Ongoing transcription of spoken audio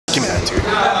dude.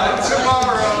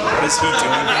 What is he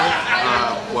doing here?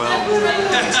 Well,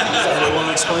 anyone want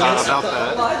to explain about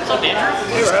that? What's up, Andrew?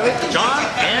 Hey, Riley. John?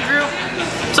 Andrew?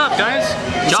 What's up, guys?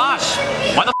 Josh,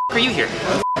 why the f are you here?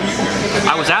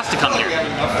 I was asked to come here.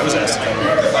 I was asked to come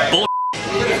here. Bull.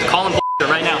 Call him bull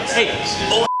right now. Hey,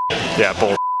 bull. Yeah,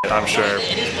 bull. I'm sure.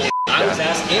 I was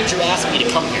asked. Andrew asked me to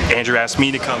come here. Andrew asked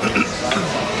me to come here.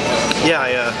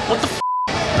 Yeah, What the f?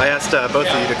 I asked both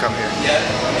of you to come here.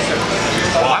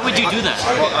 Why would you do that?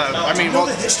 Well,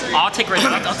 I'll take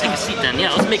a seat then.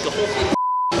 Yeah, let's make a whole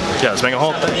Yeah, let's make a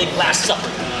whole thing. big last supper.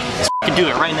 Let's do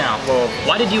it right now. Well,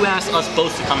 why did you ask us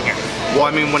both to come here? well,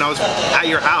 I mean, when I was at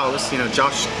your house, you know,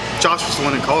 Josh was the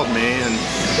one who called me, and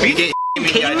he gave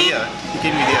me the idea. He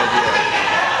gave me the idea.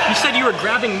 You said you were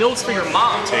grabbing milks for your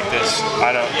mom. Take this.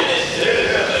 I don't.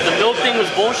 The milk thing was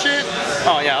bullshit.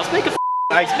 Oh yeah, let's make a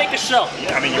show.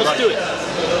 I mean, let's do it.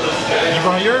 You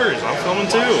brought yours. I'm filming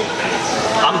too.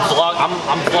 I'm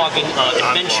vlogging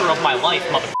adventure of my life,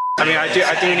 mother. I mean, I do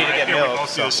need to get milk. We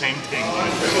both do the same thing.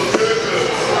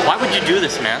 Why would you do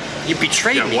this, man? You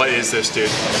betrayed me. What is this, dude?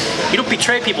 You don't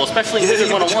betray people, especially in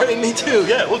Wizard 101. Me too.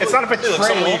 Yeah. Look, It's not a betrayal.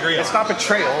 It's not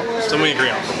betrayal. Something we agree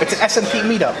on. It's an SMP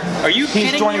meetup. Are you kidding me?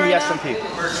 He's joining the right SMP.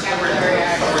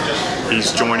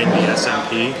 He's joining the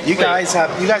SMP. You guys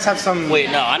have some. Wait,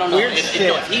 no, I don't know. Weird If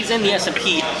shit. he's in the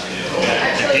SMP,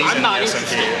 He's I'm in not the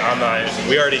interested. SMP. I'm not.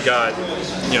 We already got.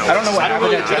 You know. I don't know what I don't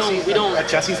happened really- at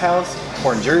Jesse's house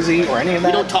or in Jersey or any of that.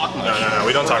 we don't talk much. No.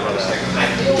 We don't talk about that.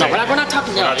 No, we're not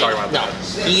talking. We're not talking about no.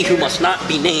 He who must not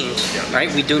be named. Right?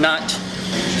 We do not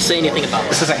say anything about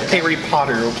This this. isn't Harry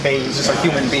Potter, okay? He's just a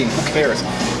human being. Who cares?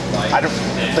 I don't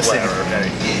listen. Whatever. Okay.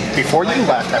 Before you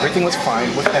left, everything was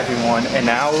fine with everyone, and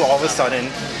now all of a sudden,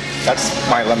 that's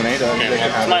my lemonade. Okay, They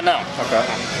can well, have it's mine it. now. Okay.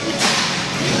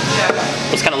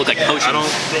 Those kind of look like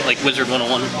potions, like Wizard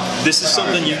 101. This is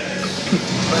something you. I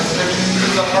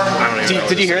don't even know.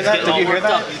 Did you hear that? Did you hear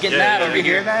that? He's getting mad over Did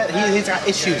you hear here. that? He's got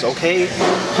issues, okay?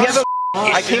 He hasn't.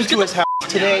 I came to his house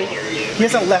today. He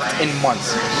hasn't left in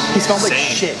months. He smelled like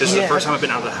Same. shit. This is He the first had- time I've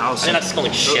been out of the house. They're not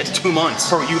smelling shit. 2 months.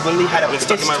 Bro, you literally had a I've been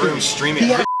stuck in my piss room tube. streaming. He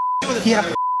had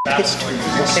a piss tube,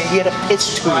 okay? He had a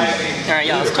piss tube. All right,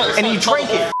 yeah. And he drank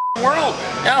it. World.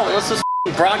 No, let's just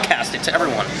broadcast it to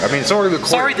everyone. I mean, it's already recorded.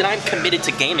 Sorry that I'm committed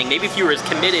to gaming. Maybe if you were as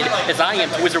committed as I am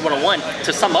to Wizard 101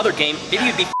 to some other game, maybe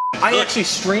you'd be. I actually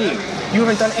stream. You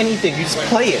haven't done anything. You just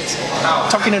play it.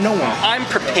 Talking to no one. I'm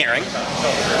preparing.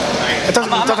 It doesn't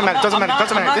matter.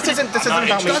 This isn't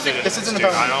about me. This isn't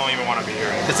about I me. don't even want to be here.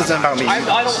 This isn't about me. I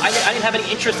didn't have any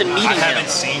interest in meeting I him. haven't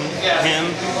seen him.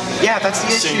 Yeah, that's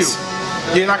the issue.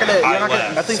 You're not gonna.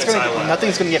 Since I left.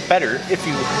 Nothing's gonna get better if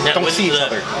you don't see each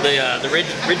other. The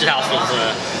Ridge House was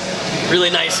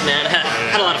really nice, man.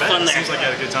 Had a lot of fun there. Seems like you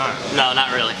had a good time. No, not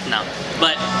really. No,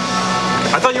 but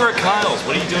I thought you were at Kyle's.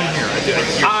 What are you doing here?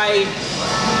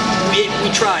 we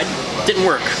tried. Didn't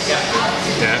work. Yeah.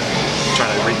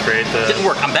 Trying to recreate the. Didn't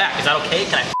work. I'm back. Is that okay?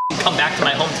 Can I come back to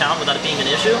my hometown without it being an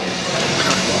issue?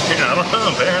 I don't know.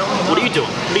 Apparently. What are you doing?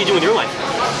 What are you doing with your life?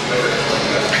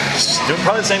 Just doing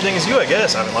probably the same thing as you, I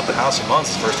guess. I haven't left the house in months.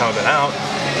 It's the first time I've been out.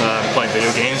 Playing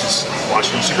video games, just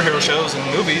watching superhero shows and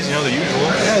movies. You know, the usual.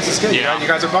 Yeah, this is good. Yeah. You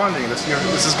guys are bonding. This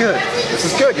is good. This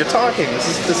is good. You're talking.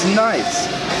 This is nice.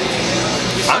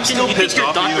 I'm still you think pissed you're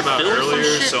off at you Dr. about Phil or some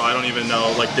earlier, shit? so I don't even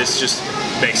know. Like, this just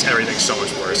makes everything so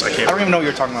much worse. I I don't even know what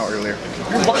you were talking about earlier.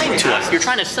 You're lying to us. You're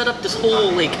trying to set up this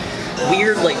whole like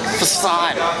weird like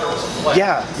facade.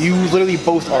 Yeah, you literally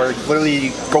both are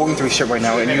literally going through shit right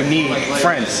now, and you need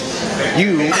friends.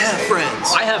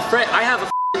 I have friends.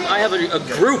 I have a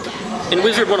group in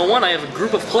Wizard 101. I have a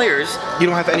group of players. You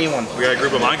don't have anyone. We got a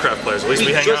group of Minecraft players. At least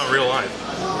we hang out in real life.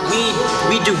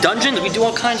 We do dungeons. We do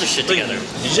all kinds of shit together.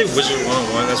 Did you say Wizard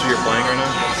 101? That's what you're playing right now?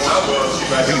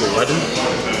 Are you 11?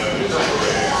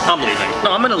 I'm leaving.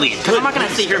 No, I'm gonna leave because I'm not gonna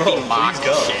sit here and be mocked Please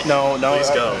go. and shit. No. Please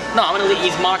go. No, I'm gonna leave.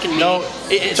 He's mocking me. No,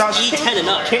 It's Josh, E10 and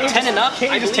up. Can't you 10 and up.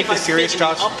 Can't you just take this serious,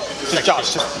 Josh?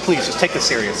 Josh, please, just take this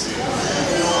serious.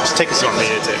 Just take this You want me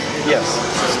serious. to take? Yes.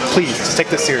 Please, just take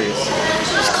this serious.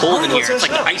 It's cold in here. Let's It's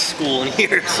hash like it out. high school in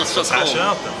here. It's so Let's hash cold. it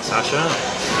out then. Let's hash it out.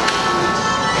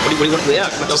 What do you want? Yeah,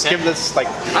 Just okay. give this like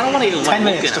I don't want to even 10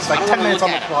 look minutes, at just him. like I 10 don't minutes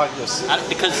on wanna the look at pod. Just him.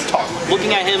 Because talk.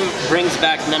 looking at him brings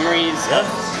back memories of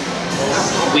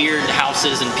weird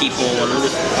houses and people and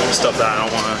Stuff that I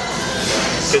don't want to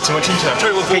get too much into. I'm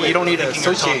trying to avoid Okay, you don't need to thinking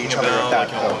or associate each other with talking that, about,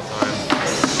 like, all the time.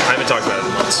 I haven't talked about it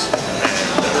in months. And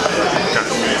kind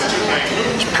of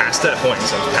just past that point.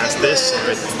 So past this and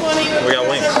everything. We got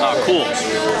wings. oh, cool.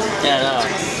 Yeah, no.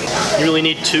 You really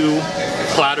need 2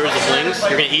 platters of wings.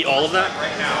 You're gonna eat all of that?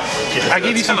 I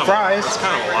gave you some fries. That's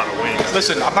kind of a lot of wings.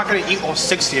 Listen, I'm not gonna eat all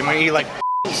 60. I'm gonna eat like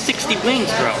 60 wings,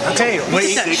 bro. Okay,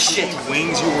 wait. 60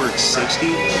 wings, you work 60?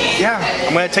 Yeah,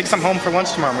 I'm gonna take some home for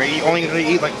lunch tomorrow. We're only gonna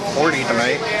eat like 40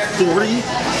 tonight. 40?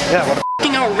 Yeah, what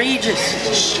Fucking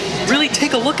outrageous. Really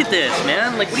take a look at this,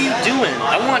 man. Like, what are you doing?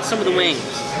 I want some of the wings.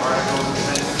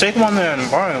 take one then,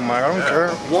 buy them, I don't care.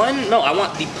 One? No, I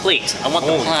want the plate. I want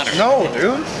the platter. No,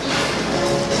 dude.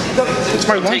 It's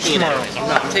my lunch Taking it tomorrow. anyways.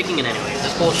 I'm taking it anyways.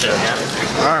 That's bullshit, man.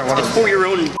 Alright, It's whatever. for your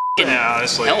own Yeah,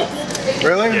 honestly. health.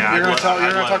 Really? Yeah, you're gonna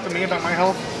I'd talk to me about my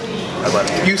health? I'd let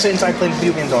it. You sit inside playing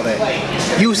video games all day.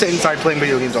 You sit inside playing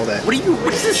video games all day.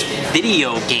 What is this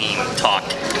video game talk?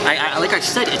 Like I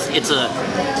said,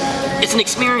 it's an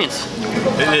experience.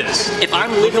 It is. If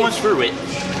I'm living through it,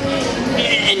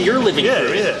 and you're living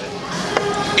through it,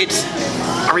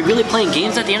 are we really playing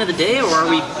games at the end of the day, or are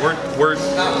we?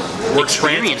 We're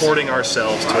transporting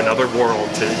ourselves to another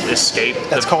world to escape.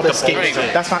 That's called escape.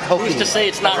 bullshit. That's not healthy. Who's to say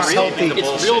it's not That's real? healthy.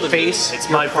 It's real to me. Face It's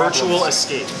your my virtual problems.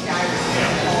 escape.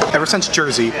 Ever since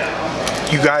Jersey,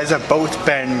 you guys have both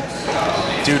been,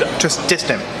 Dude, just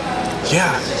distant.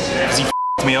 yeah. Because he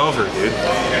f***ed me over, dude.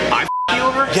 I f***ed you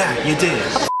over? Yeah, you did.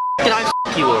 Did I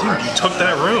f*** you over? Dude, you took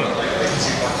that room.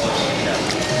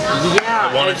 Yeah.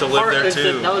 I wanted it's to live part there of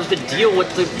too. That was the deal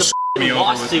with the You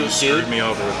lawsuit, you dude. screwed me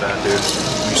over with that, dude.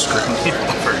 You screwed me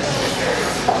over.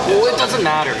 Well, it doesn't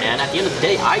matter, man. At the end of the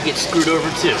day, I get screwed over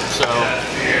too. So,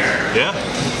 Yeah.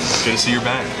 Good to see you're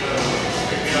back.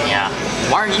 yeah.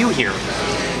 Why are you here?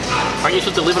 Aren't you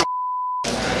supposed to live in?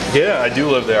 Yeah, I do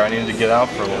live there. I needed to get out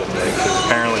for a little bit because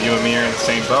apparently you and me are in the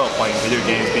same boat, playing video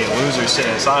games, being losers,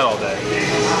 sitting inside all day.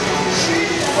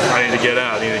 I need to get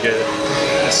out. I need to get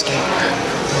escape.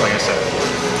 Like I said,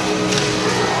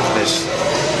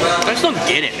 I just don't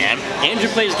get it, man. Andrew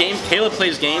plays games. Caleb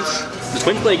plays games. The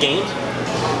twins play games.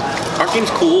 Our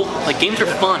game's cool. Like, games are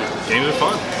fun. games are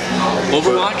fun.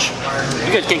 Overwatch?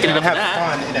 You guys can't get enough Have of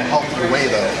that. fun in a healthy way,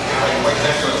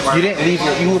 though. You didn't leave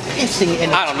you were pissing in.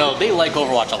 I don't know. They like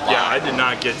Overwatch a lot. Yeah, I did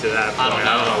not get to that point.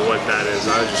 I don't know what that is.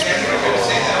 I was just been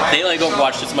like, They like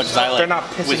Overwatch as much as I like They're not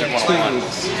pissing Wizard in 101.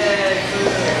 tubes.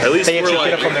 at least They we're actually like,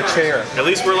 get up from their chair. at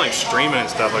least we're like streaming and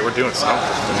stuff. Like we're doing something.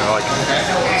 You know, like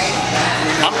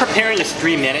I'm preparing to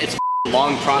stream, man. It's a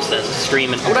long process to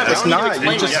stream and whatever. It's I don't need to not.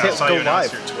 explain You just I hit saw go you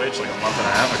announce live. your Twitch like a month and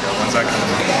a half ago. When's that coming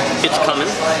out? It's coming.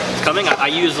 It's coming. I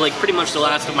use like pretty much the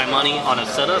last of my money on a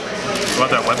setup. What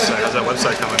about that website? How's that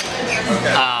website coming?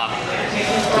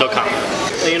 No comment.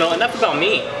 You know, enough about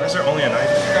me. Why is there only a knife?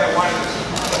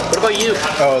 What about you?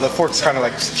 Oh, the fork's kind of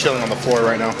like chilling on the floor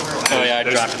right now. Oh yeah, I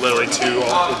There's dropped it. literally two.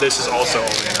 This is also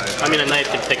only a knife. I mean, a knife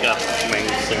can pick up wings.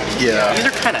 So. Yeah. These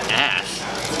are kind of ass.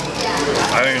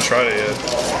 I haven't even tried it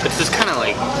yet. It's just kind of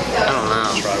like, I don't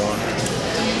know. Try one.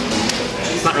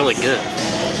 It's not really good.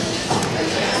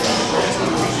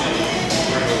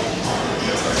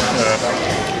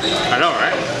 I know,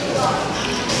 right?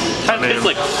 Kind of tastes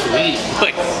like sweet.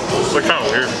 Like, They're kind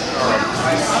of weird.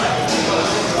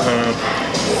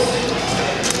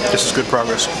 This is good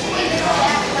progress.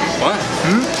 what?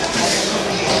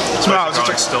 No, it's just Garlic's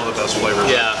like still the best flavor.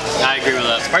 Yeah, I agree with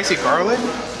that. spicy garlic.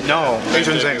 No, I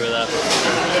Asian agree thing. with that.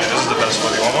 This is the best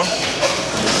flavor. You want one?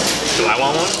 Do I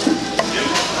want one?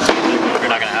 You're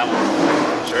not gonna have one.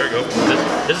 Sure, go.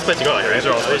 This is spicy garlic, right? These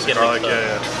are all Always spicy get garlic. mixed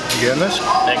Yeah, up. yeah. You getting this?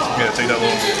 Thanks. Yeah, take that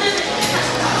little.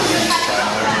 Try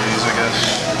another one of these, I guess.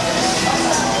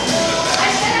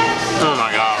 Oh my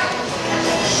god.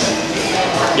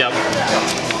 Yep.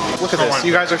 Look at this.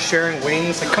 You guys are sharing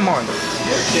wings. Like, come on.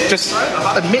 Just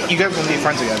admit you guys will be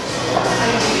friends again.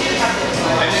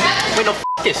 Wait, no, f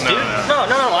this, dude.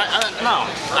 No.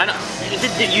 I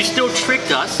don't. You still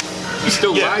tricked us. You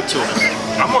still Yeah. lied to us.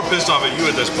 I'm more pissed off at you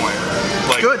at this point.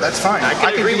 Like, Good, that's fine. I can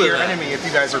agree be with your that. enemy if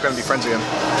you guys are going to be friends again.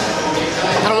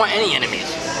 I don't want any enemies.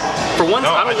 For once,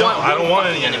 No, I don't want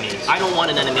any fucking enemies. I don't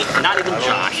want an enemy. Not even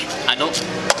Josh. I don't.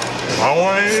 I don't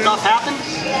want any. Stuff happened,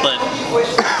 but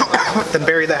Then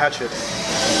bury the hatchet.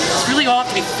 it's really all have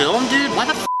to be filmed, dude. Why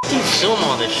the f do you film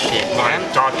all this shit, I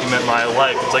man? document my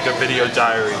life. It's like a video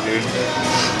diary, dude.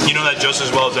 You know that just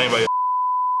as well as anybody.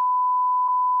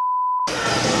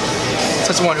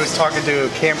 Says the one who's talking to a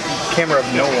camera of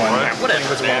no one. What? Whatever, It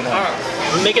was man.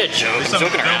 well-known. I'm making a joke. At least I'm I'm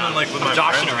joking filming around. like with I'm my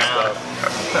joshing friends and around.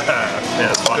 stuff.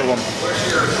 Yeah, it's funny. Good one.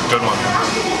 Good one.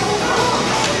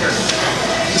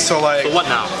 So like, But what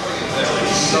now?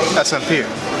 SMP.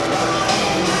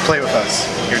 Play with us.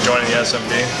 You're joining the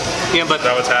SMP? Yeah, but Is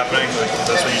that what's happening? Like,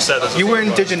 that's what you said. That's You what were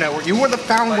in was. DigiNetwork. You were one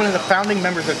of the founding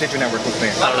members of DigiNetwork with me.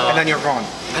 I don't know. And then you're gone.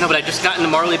 I know, but I just got into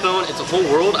Marleybone. It's a whole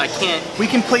world. I can't. We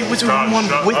can play Wizard God, 1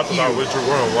 shut with up you. about Wizard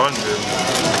 101, dude.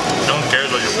 No one cares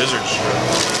about your wizard shit.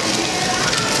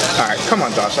 Alright, come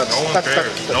on, Josh. That's, No one that's, cares.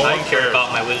 that's, No I one don't care cares. about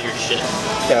my wizard shit.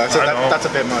 yeah, that's, I know. that's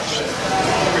a bit much.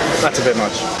 That's a bit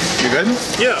much. You good?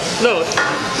 Yeah, no.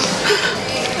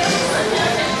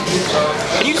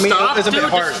 Can you I mean, stop, it was a dude? bit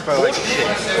harsh, but like,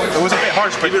 it was a bit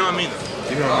harsh, but Keep it on me though.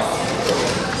 Keep it on me.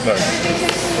 Look.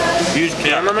 Use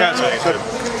camera, man. that's good.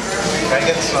 Can I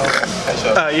get some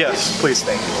ketchup? Yes, please.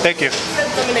 Thank you.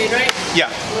 Lemonade, right? Yeah.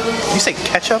 You say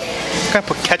ketchup? You gonna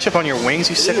put ketchup on your wings,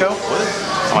 you sicko?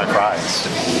 My fries.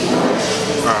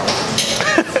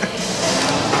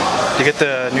 You get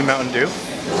the new Mountain Dew?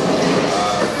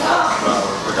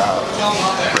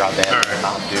 Forgot that. Alright.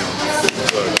 Mountain Dew.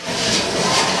 Look.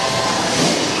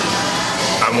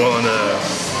 I'm willing to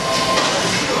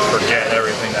forget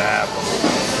everything that happened.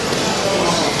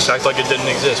 Just act like it didn't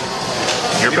exist.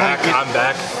 You're back, I'm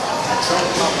back.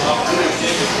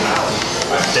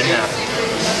 Didn't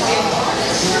happen.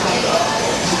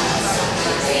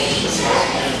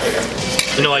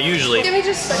 You know, I usually Give me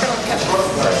just a second on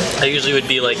ketchup. would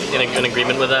be like in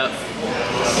agreement with that,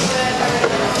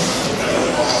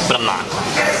 but I'm not.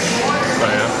 Oh,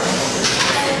 yeah.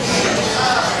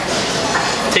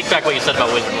 Take back what you said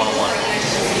about Wizard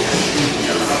 101.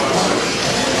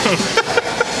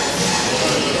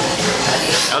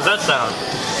 How's that sound?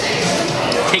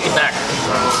 Take it back.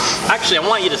 Actually, I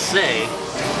want you to say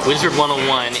Wizard 101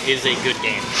 is a good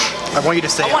game. I want you to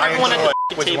say I want everyone at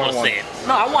the Wizard table to 101. say it.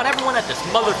 No, I want everyone at this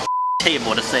mother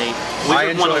table to say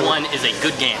I Wizard enjoy 101 is a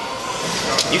good game.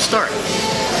 You start.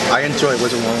 I enjoy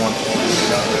Wizard 101.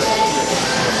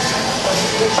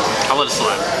 I'll let it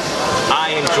slide.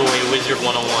 I enjoy Wizard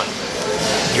 101.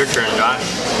 Your turn, Josh.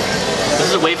 This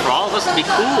is a way for all of us to be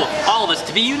cool. All of us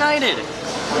to be united.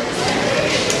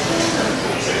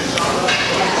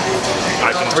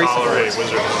 I can tolerate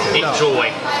Wizard. Enjoy.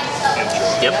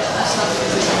 Yep.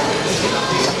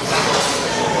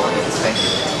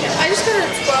 I just got a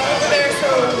 12 over there, so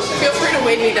feel free to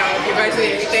weigh me down if you guys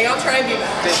need anything. I'll try and be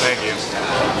back. Thank you.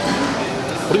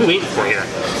 What are we waiting for here?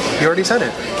 You already said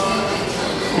it.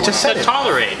 He just said Said it.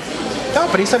 tolerate. No,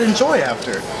 but he said enjoy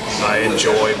after. I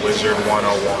enjoy Wizard 101.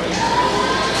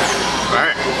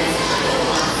 Alright.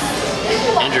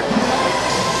 Andrew.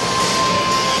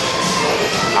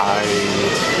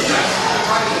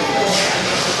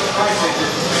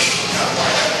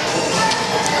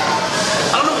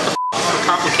 I don't know what the f is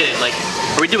complicated. Like,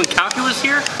 are we doing calculus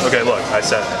here? Okay, look, I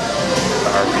said it.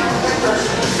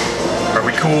 Are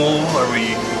we cool? Are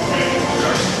we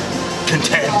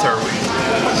content? Are we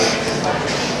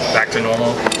back to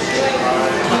normal?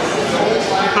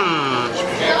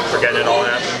 Forgetting it all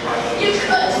happened.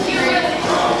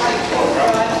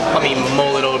 Let me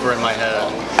mull it over in my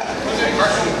head.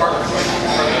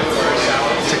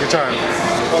 Take your time.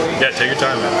 Yeah, take your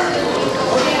time, man.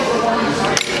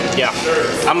 Yeah.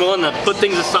 I'm willing to put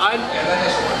things aside,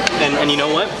 and you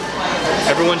know what?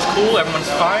 Everyone's cool, everyone's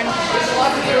fine.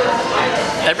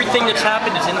 Everything that's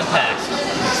happened is in the past.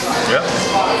 Yep.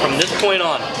 From this point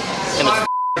on, and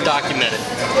it's documented.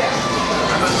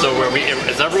 So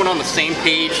is everyone on the same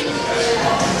page?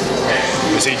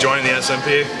 Is he joining the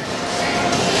SMP?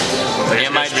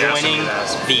 Am I joining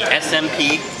the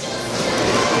SMP?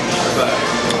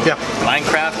 Yeah.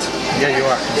 Minecraft? Yeah, you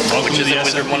are. Welcome Which to is the in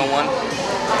Wizard SMP. 101?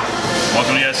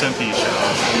 Welcome to the SMP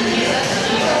show.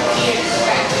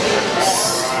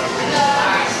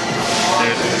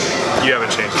 Dude, you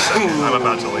haven't changed a second. I'm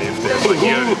about to leave, dude. Like,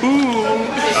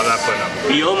 I'm not putting up.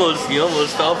 He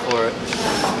almost fell for it.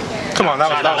 Come on, that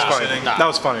was No. funny. That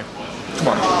was funny. Come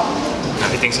on.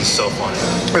 He thinks he's so funny.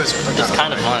 It was It's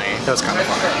kind of funny. It was kind of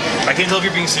funny. I can't tell if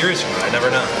you're being serious or not. I never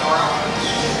know.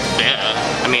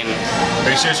 Yeah. I mean,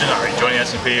 Are you serious or not? Are you joining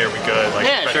SMP? Are we good? Like,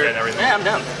 yeah, sure. and everything? Yeah, I'm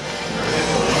down.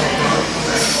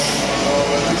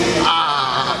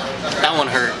 That one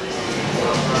hurt.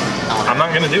 I'm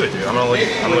not gonna do it, dude. I'm gonna leave.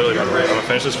 I'm literally gonna leave. I'm gonna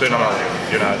finish this food and I'm gonna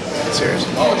leave. You're not serious.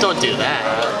 Don't do that.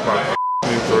 Come on.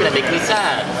 You're gonna make me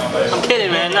sad. I'm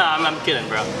kidding, man. No, I'm kidding,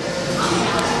 bro.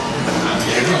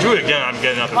 If you do it again, I'm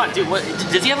getting up. Come on, dude. What?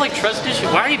 Does he have like trust issues?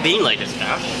 Why are you being like this,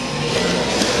 Josh?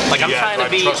 Like I'm Yeah, trying to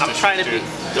like be. trust I'm issues, trying to be. dude.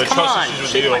 The Come trust on, issues with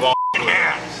shake you my of all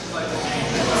hand.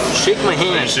 Shake my Are you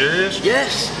hand. serious?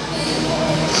 Yes.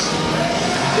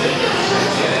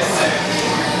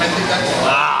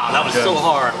 Wow, that was so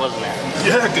hard, wasn't it?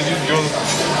 Yeah, because you're doing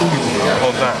the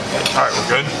whole time. Alright, we're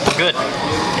good? Good.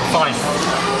 Fine.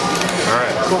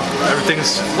 Alright, cool.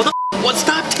 Everything's... What the? What?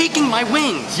 Stop taking my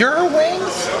wings. Your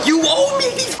wings? You owe me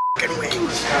these fucking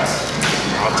wings.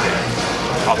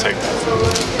 I'll take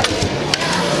that.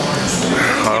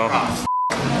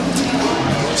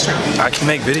 I can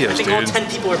make videos, I think all dude. 10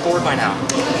 people are bored by now.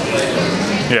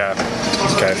 Yeah.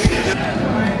 Okay.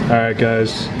 Alright,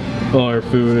 guys. All our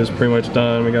food is pretty much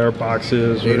done. We got our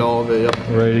boxes. Ate all of it, yep.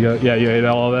 Ready to go. Yeah, you ate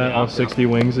all of that? Yeah. All 60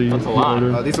 wings that you That's a lot.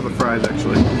 ordered? These are the fries,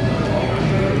 actually.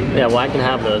 Yeah, well, I can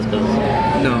have those because.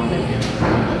 No.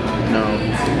 No.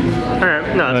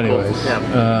 Alright, no, that's Anyways, cool.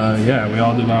 Yeah. yeah, we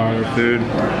all devoured our food.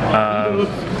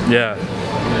 Yeah,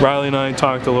 Riley and I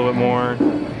talked a little bit more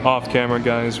off camera,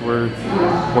 guys. We're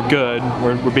good.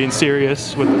 We're being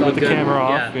serious with the good. camera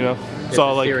off. Yeah. You know, it's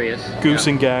all like serious. goose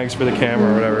and gags for the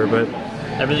camera or whatever. But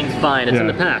Everything's fine. It's in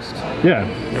Yeah. the past. yeah,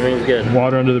 Everything's good.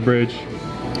 water under the bridge.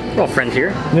 We're all friends here.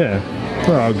 Yeah,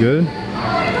 we're all good.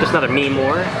 Just another meme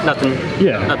war. Nothing.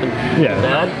 Yeah. Nothing Yeah.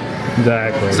 bad.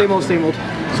 Exactly. Same old, same old.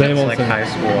 Same old Like thing. high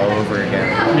school all over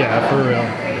again. Yeah, for real.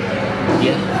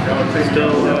 Yeah.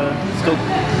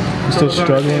 Still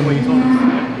struggling. Are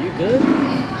you good?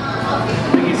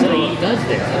 He said he does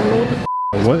this. I don't know what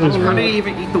the What is How wrong? did he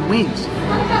even eat the wings?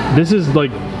 This is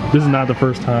not the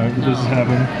first time this has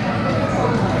happened.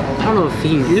 I don't know if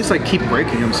he. You just like keep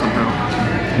breaking them somehow.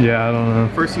 Yeah, I don't know.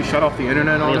 First you shut off the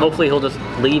internet I on mean, him. hopefully he'll just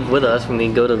leave with us when we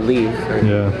go to leave. Or,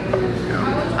 Yeah.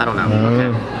 I don't know. I don't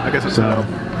Okay. know. I guess it's So,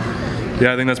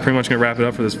 yeah, I think that's pretty much gonna wrap it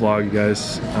up for this vlog, you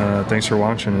guys. Thanks for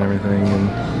watching and everything,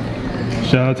 and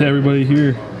shout out to everybody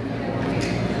here.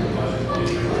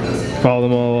 Follow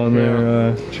them all on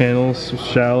their channels: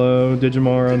 Shallow,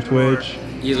 Digimar on Twitch,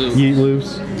 Yeet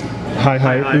Loose,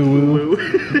 Hi Ooh Woo.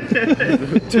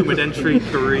 Tomb Entry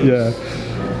 3. Yeah.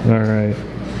 All right.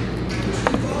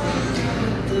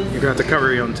 You're gonna have to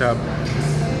cover your own tab.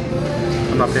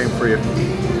 I'm not paying for you.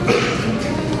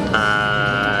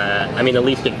 I mean, the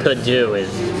least it could do is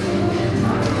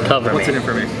cover What's me. in it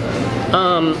for me?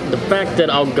 The fact that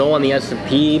I'll go on the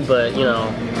SMP, but you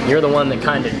know, you're the one that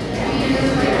kind of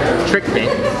tricked me.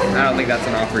 I don't think that's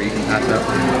an offer you can pass up.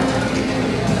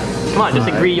 Come on, just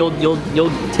agree. You'll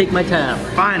take my tab.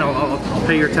 Fine, I'll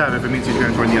pay your tab if it means you're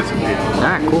gonna join the SMP. All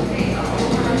right, cool.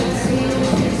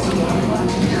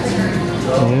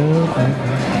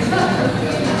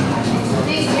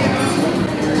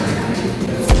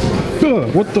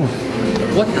 What the?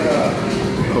 What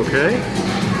the? Okay.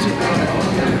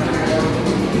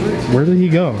 Where did he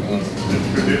go?